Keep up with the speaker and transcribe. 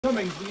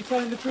Cummings, were you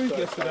telling the truth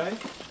yesterday?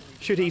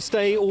 Should he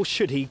stay or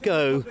should he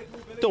go?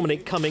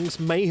 Dominic Cummings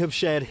may have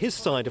shared his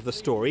side of the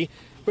story,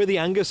 where the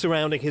anger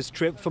surrounding his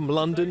trip from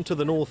London to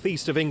the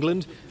northeast of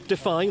England,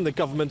 defying the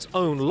government's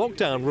own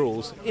lockdown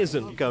rules,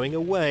 isn't going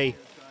away.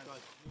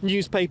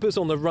 Newspapers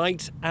on the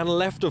right and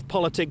left of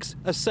politics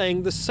are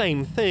saying the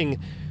same thing.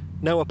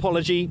 No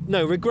apology,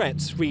 no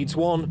regrets, reads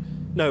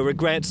one. No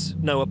regrets,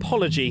 no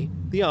apology,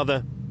 the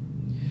other.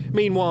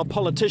 Meanwhile,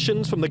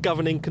 politicians from the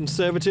governing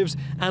Conservatives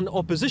and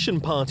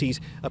opposition parties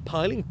are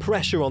piling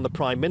pressure on the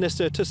Prime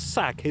Minister to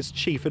sack his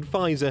chief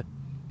advisor.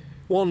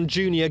 One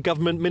junior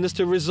government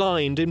minister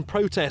resigned in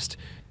protest.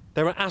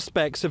 There are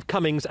aspects of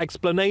Cummings'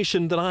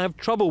 explanation that I have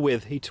trouble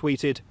with, he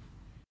tweeted.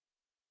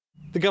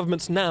 The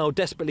government's now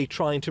desperately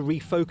trying to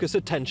refocus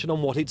attention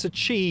on what it's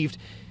achieved,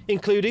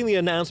 including the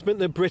announcement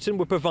that Britain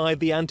would provide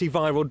the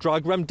antiviral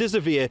drug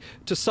remdesivir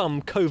to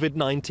some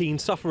COVID-19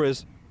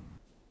 sufferers.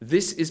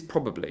 This is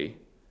probably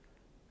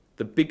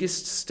the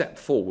biggest step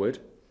forward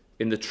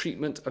in the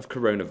treatment of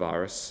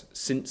coronavirus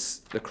since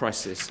the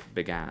crisis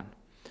began.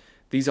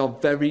 These are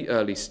very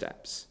early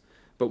steps,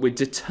 but we're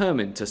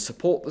determined to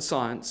support the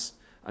science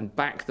and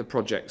back the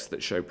projects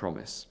that show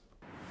promise.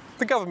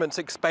 The government's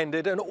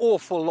expended an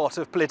awful lot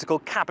of political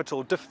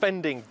capital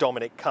defending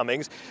Dominic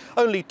Cummings.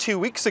 Only 2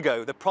 weeks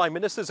ago, the Prime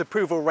Minister's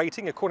approval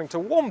rating, according to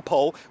one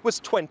poll, was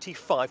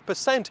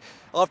 25%.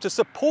 After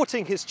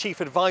supporting his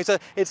chief advisor,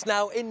 it's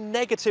now in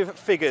negative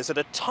figures at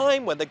a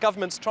time when the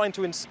government's trying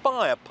to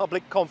inspire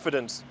public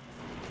confidence.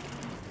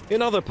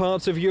 In other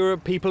parts of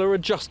Europe, people are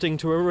adjusting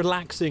to a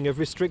relaxing of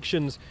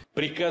restrictions.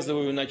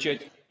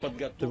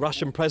 The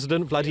Russian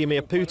President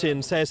Vladimir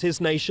Putin says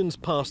his nation's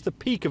passed the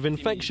peak of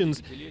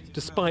infections,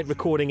 despite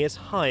recording its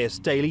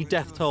highest daily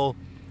death toll.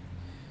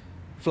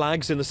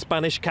 Flags in the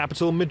Spanish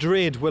capital,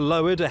 Madrid, were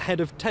lowered ahead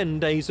of 10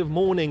 days of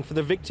mourning for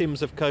the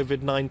victims of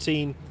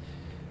COVID-19.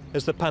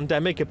 As the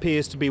pandemic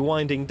appears to be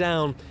winding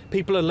down,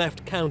 people are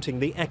left counting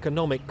the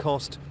economic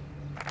cost.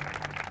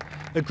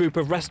 A group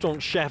of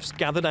restaurant chefs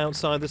gathered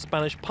outside the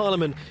Spanish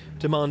parliament,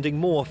 demanding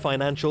more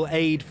financial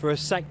aid for a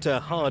sector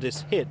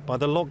hardest hit by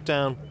the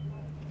lockdown.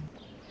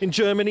 In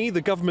Germany,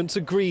 the government's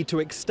agreed to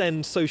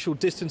extend social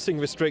distancing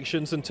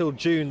restrictions until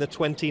June the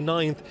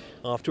 29th,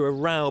 after a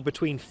row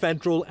between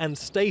federal and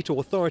state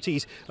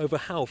authorities over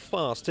how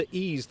fast to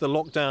ease the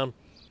lockdown.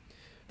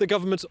 The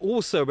government's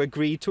also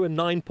agreed to a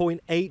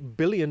 $9.8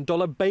 billion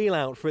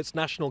bailout for its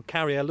national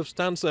carrier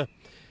Lufthansa.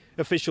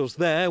 Officials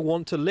there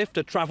want to lift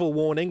a travel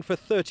warning for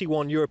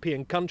 31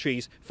 European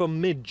countries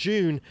from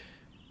mid-June.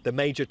 The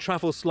major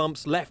travel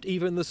slumps left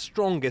even the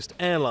strongest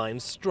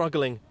airlines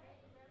struggling.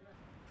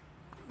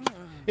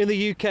 In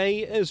the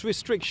UK, as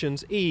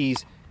restrictions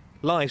ease,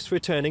 life's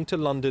returning to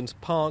London's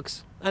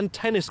parks and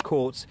tennis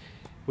courts,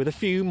 with a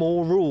few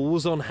more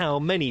rules on how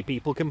many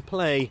people can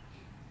play.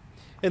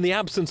 In the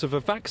absence of a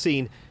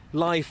vaccine,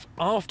 life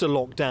after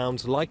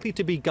lockdown's likely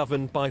to be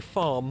governed by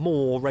far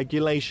more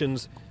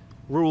regulations.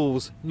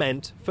 Rules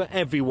meant for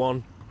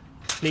everyone.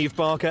 Neave,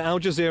 Al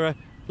Jazeera,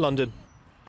 London.